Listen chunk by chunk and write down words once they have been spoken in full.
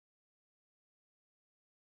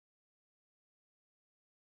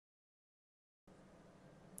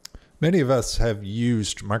Many of us have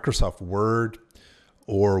used Microsoft Word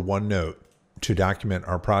or OneNote to document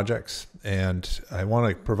our projects, and I want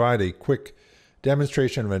to provide a quick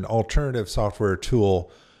demonstration of an alternative software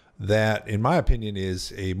tool that, in my opinion,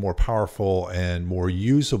 is a more powerful and more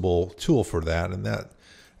usable tool for that, and that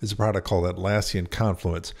is a product called Atlassian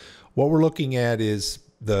Confluence. What we're looking at is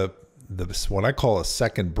what I call a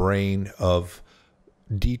second brain of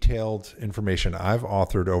detailed information I've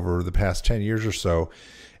authored over the past 10 years or so.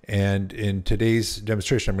 And in today's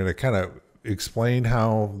demonstration, I'm going to kind of explain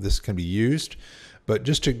how this can be used. But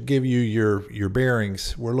just to give you your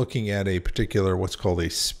bearings, we're looking at a particular what's called a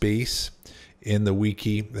space in the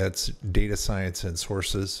wiki. That's data science and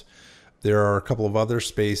sources. There are a couple of other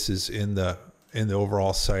spaces in the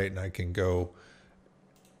overall site, and I can go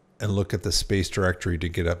and look at the space directory to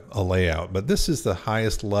get a layout. But this is the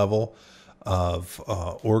highest level of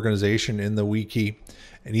organization in the wiki,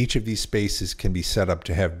 and each of these spaces can be set up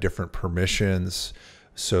to have different permissions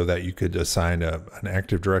so that you could assign an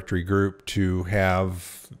Active Directory group to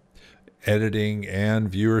have editing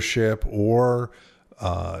and viewership, or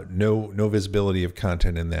no visibility of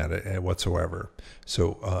content in that whatsoever.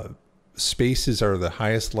 So spaces are the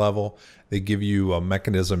highest level. They give you a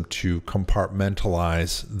mechanism to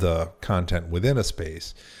compartmentalize the content within a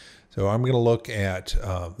space. So I'm going to look at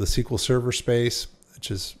the SQL Server space, which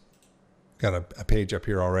has got a page up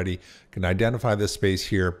here already. Can identify this space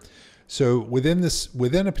here. So within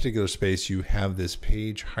a particular space, you have this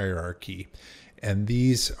page hierarchy, and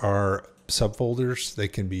these are subfolders. They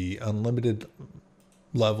can be unlimited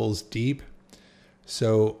levels deep.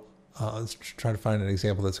 So let's try to find an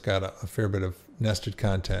example that's got a fair bit of nested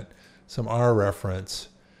content, some R reference,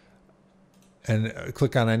 and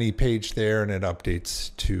click on any page there, and it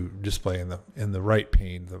updates to display in the right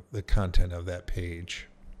pane the content of that page.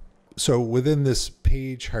 So within this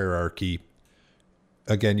page hierarchy,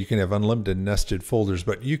 again, you can have unlimited nested folders,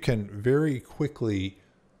 but you can very quickly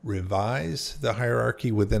revise the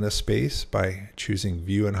hierarchy within a space by choosing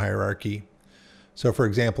View and Hierarchy. So for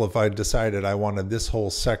example, if I decided I wanted this whole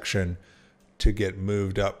section to get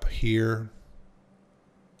moved up here,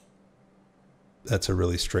 that's a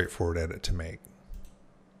really straightforward edit to make.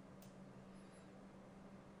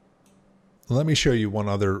 Let me show you one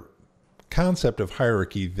other concept of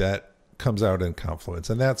hierarchy that comes out in Confluence,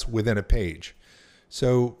 and that's within a page.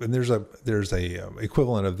 So, and there's a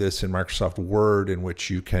equivalent of this in Microsoft Word, in which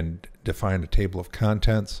you can define a table of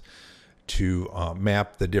contents to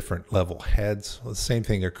map the different level heads. Well, the same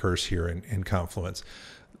thing occurs here in Confluence.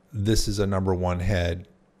 This is a number one head.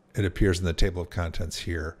 It appears in the table of contents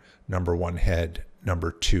here. Number one head,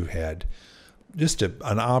 number two head. Just an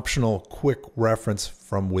optional quick reference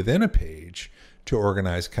from within a page to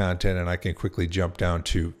organize content, and I can quickly jump down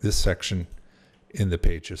to this section in the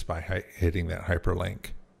page just by hitting that hyperlink.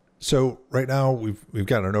 So right now we've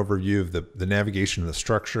got an overview of the navigation and the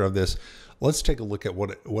structure of this. Let's take a look at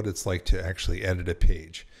what it's like to actually edit a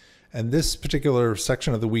page. And this particular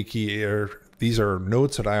section of the wiki, these are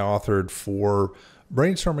notes that I authored for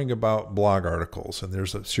brainstorming about blog articles. And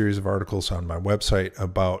there's a series of articles on my website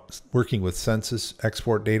about working with census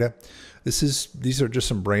export data. These are just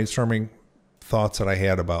some brainstorming thoughts that I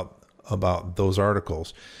had about those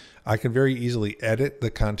articles. I can very easily edit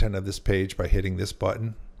the content of this page by hitting this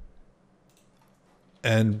button.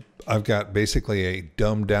 And I've got basically a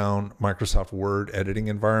dumbed down Microsoft Word editing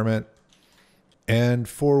environment, and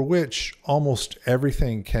for which almost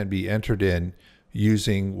everything can be entered in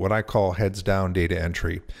using what I call heads down data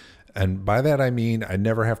entry. And by that I mean I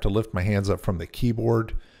never have to lift my hands up from the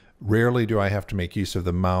keyboard. Rarely do I have to make use of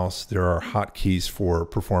the mouse. There are hotkeys for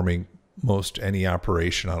performing most any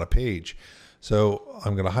operation on a page. So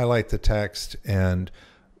I'm going to highlight the text and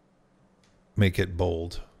make it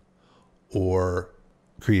bold, or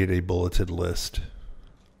create a bulleted list.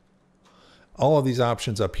 All of these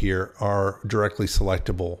options up here are directly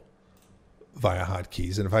selectable via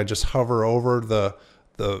hotkeys. And if I just hover over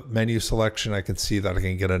the menu selection, I can see that I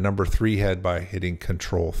can get a number 3 head by hitting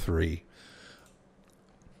Control 3.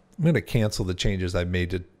 I'm going to cancel the changes I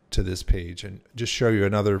made to this page and just show you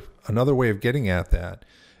another way of getting at that.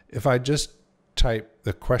 If I just type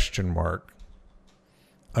the question mark,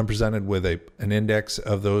 I'm presented with an index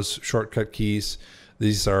of those shortcut keys.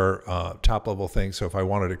 These are top level things. So if I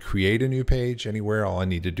wanted to create a new page anywhere, all I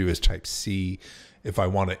need to do is type C. If I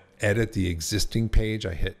want to edit the existing page,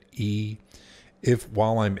 I hit E. If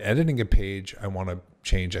while I'm editing a page, I want to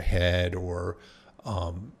change a head or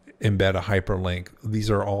embed a hyperlink, these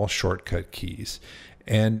are all shortcut keys.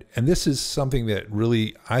 And this is something that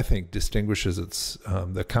really, I think, distinguishes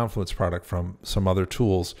the Confluence product from some other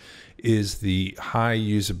tools, is the high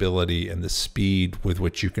usability and the speed with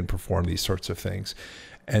which you can perform these sorts of things.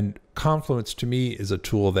 And Confluence to me is a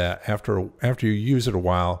tool that after you use it a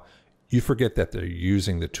while, you forget that they're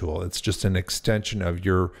using the tool. It's just an extension of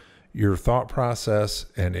your thought process,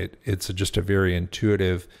 and it's just a very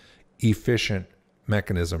intuitive, efficient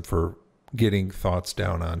mechanism for getting thoughts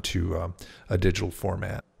down onto a digital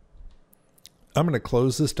format. I'm going to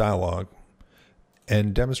close this dialog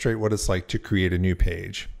and demonstrate what it's like to create a new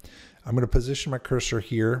page. I'm going to position my cursor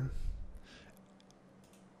here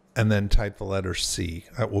and then type the letter C.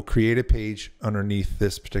 I will create a page underneath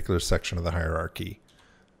this particular section of the hierarchy.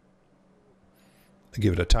 I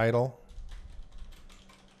give it a title,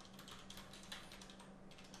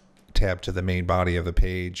 tab to the main body of the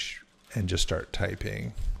page, and just start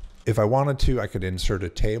typing. If I wanted to, I could insert a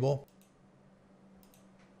table.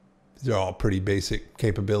 These are all pretty basic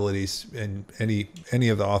capabilities in any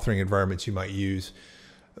of the authoring environments you might use.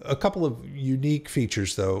 A couple of unique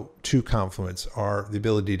features, though, to Confluence are the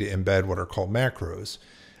ability to embed what are called macros.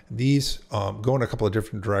 These go in a couple of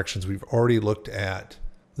different directions. We've already looked at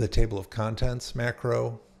the table of contents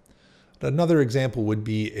macro. Another example would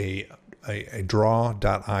be a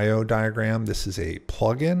draw.io diagram. This is a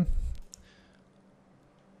plugin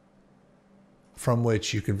from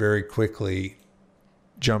which you can very quickly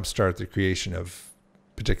jumpstart the creation of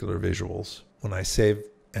particular visuals. When I save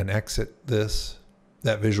and exit this,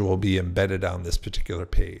 that visual will be embedded on this particular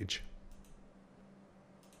page.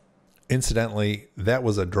 Incidentally, that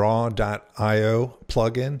was a draw.io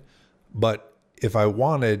plugin, but if I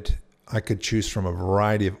wanted, I could choose from a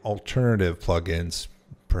variety of alternative plugins.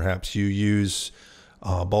 Perhaps you use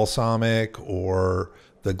Balsamiq or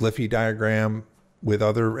the Glyphy diagram with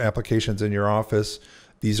other applications in your office.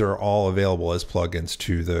 These are all available as plugins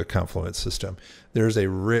to the Confluence system. There's a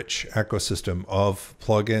rich ecosystem of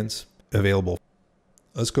plugins available.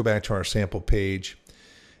 Let's go back to our sample page.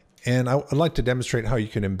 And I'd like to demonstrate how you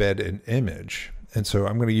can embed an image. And so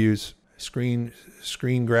I'm going to use screen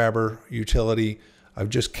grabber utility. I've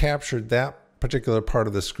just captured that particular part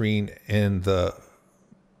of the screen in the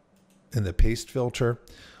paste filter.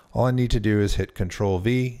 All I need to do is hit Control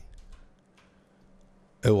V.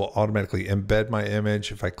 It will automatically embed my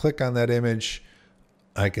image. If I click on that image,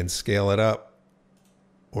 I can scale it up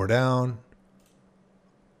or down.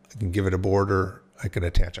 I can give it a border. I can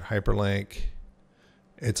attach a hyperlink.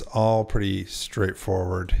 It's all pretty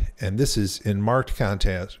straightforward. And this is in marked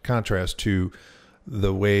contrast to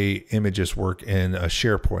the way images work in a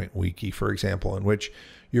SharePoint wiki, for example, in which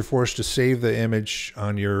you're forced to save the image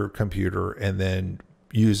on your computer and then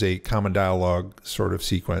use a common dialogue sort of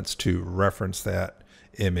sequence to reference that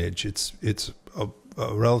image. It's a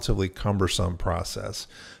relatively cumbersome process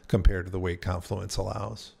compared to the way Confluence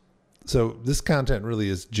allows. So this content really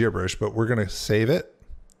is gibberish, but we're going to save it.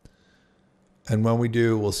 And when we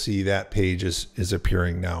do, we'll see that page is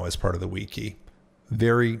appearing now as part of the wiki.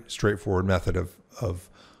 Very straightforward method of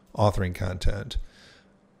authoring content.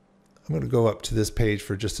 I'm going to go up to this page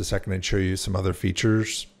for just a second and show you some other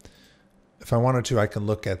features. If I wanted to, I can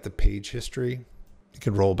look at the page history. You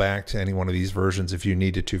can roll back to any one of these versions if you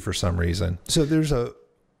needed to for some reason. So there's a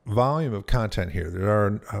volume of content here. There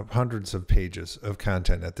are hundreds of pages of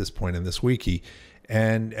content at this point in this wiki.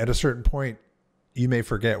 And at a certain point, you may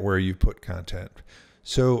forget where you put content.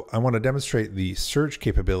 So I want to demonstrate the search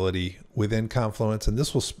capability within Confluence. And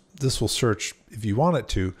this will search, if you want it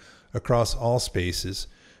to, across all spaces.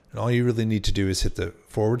 And all you really need to do is hit the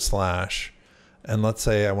 /. And let's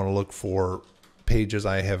say I want to look for pages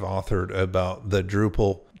I have authored about the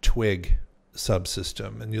Drupal twig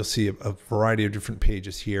subsystem. And you'll see a variety of different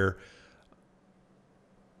pages here.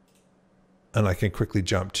 And I can quickly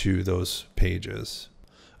jump to those pages.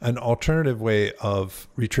 An alternative way of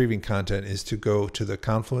retrieving content is to go to the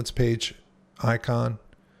Confluence page icon,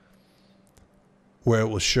 where it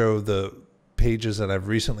will show the pages that I've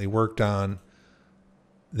recently worked on,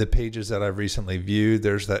 the pages that I've recently viewed.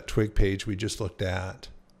 There's that twig page we just looked at.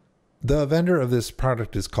 The vendor of this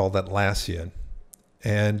product is called Atlassian,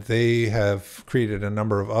 and they have created a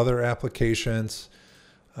number of other applications.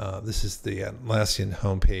 This is the Atlassian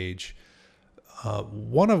homepage,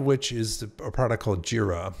 one of which is a product called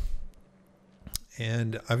Jira.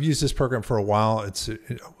 And I've used this program for a while. It's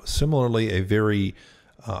similarly a very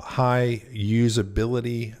high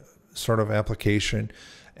usability sort of application.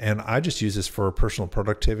 And I just use this for personal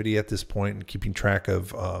productivity at this point and keeping track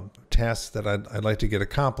of tasks that I'd like to get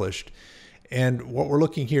accomplished. And what we're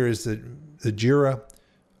looking here is the Jira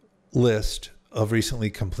list of recently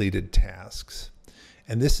completed tasks.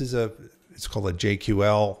 And this is it's called a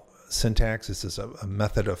JQL syntax. This is a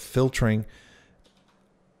method of filtering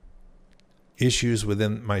issues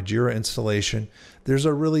within my Jira installation, there's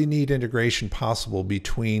a really neat integration possible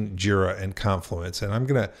between Jira and Confluence. And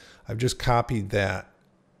I've just copied that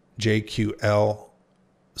JQL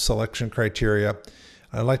selection criteria.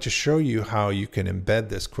 I'd like to show you how you can embed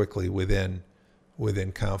this quickly within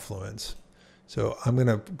Confluence. So I'm going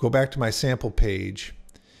to go back to my sample page,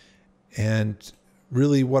 and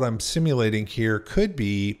really what I'm simulating here could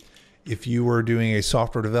be if you were doing a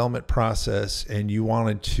software development process and you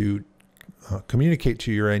wanted to communicate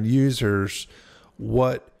to your end users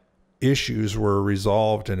what issues were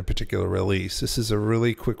resolved in a particular release. This is a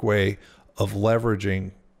really quick way of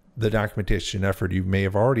leveraging the documentation effort you may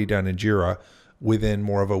have already done in Jira within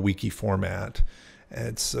more of a wiki format.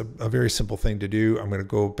 It's a very simple thing to do. I'm going to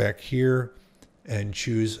go back here and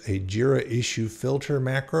choose a Jira issue filter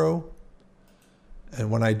macro. And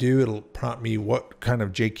when I do, it'll prompt me what kind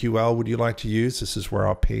of JQL would you like to use. This is where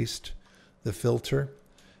I'll paste the filter.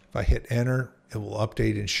 If I hit enter, it will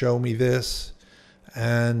update and show me this.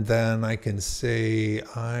 And then I can say,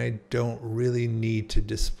 I don't really need to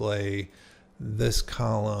display this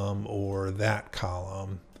column or that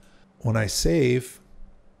column. When I save,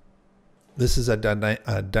 this is a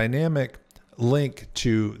dynamic link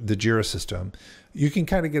to the Jira system. You can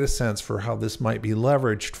kind of get a sense for how this might be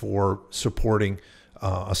leveraged for supporting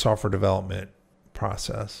a software development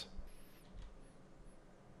process.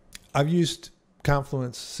 I've used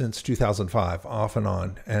Confluence since 2005, off and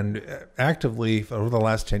on, and actively over the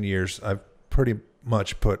last 10 years, I've pretty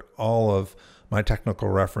much put all of my technical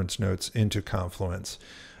reference notes into Confluence.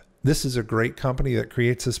 This is a great company that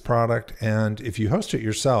creates this product, and if you host it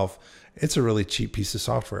yourself, it's a really cheap piece of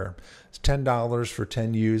software. It's $10 for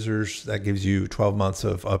 10 users. That gives you 12 months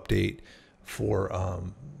of update for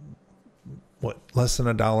less than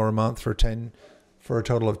 $1 a month for a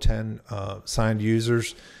total of 10 signed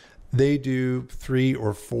users. They do 3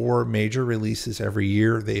 or 4 major releases every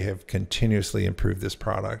year. They have continuously improved this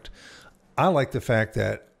product. I like the fact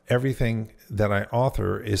that everything that I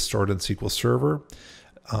author is stored in SQL Server.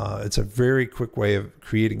 It's a very quick way of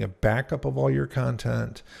creating a backup of all your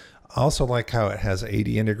content. I also like how it has AD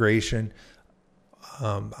integration.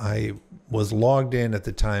 I was logged in at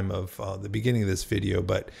the time of the beginning of this video,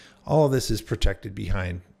 but all of this is protected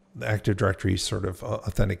behind the Active Directory sort of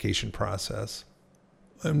authentication process.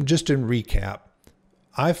 Just in recap,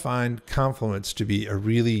 I find Confluence to be a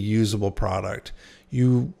really usable product.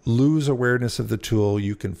 You lose awareness of the tool,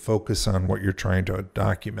 you can focus on what you're trying to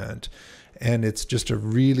document, and it's just a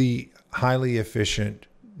really highly efficient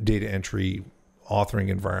data entry authoring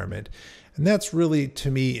environment. And that's really,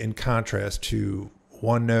 to me, in contrast to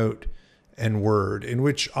OneNote and Word, in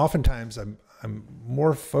which oftentimes I'm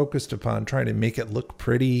more focused upon trying to make it look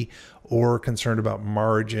pretty, or concerned about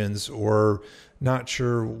margins, or not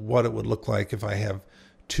sure what it would look like if I have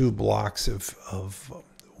 2 blocks of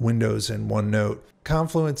windows in OneNote.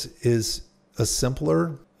 Confluence is a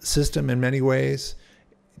simpler system in many ways.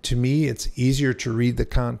 To me, it's easier to read the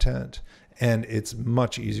content, and it's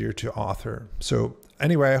much easier to author. So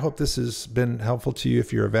anyway, I hope this has been helpful to you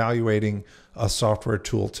if you're evaluating a software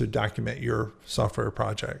tool to document your software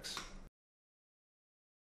projects.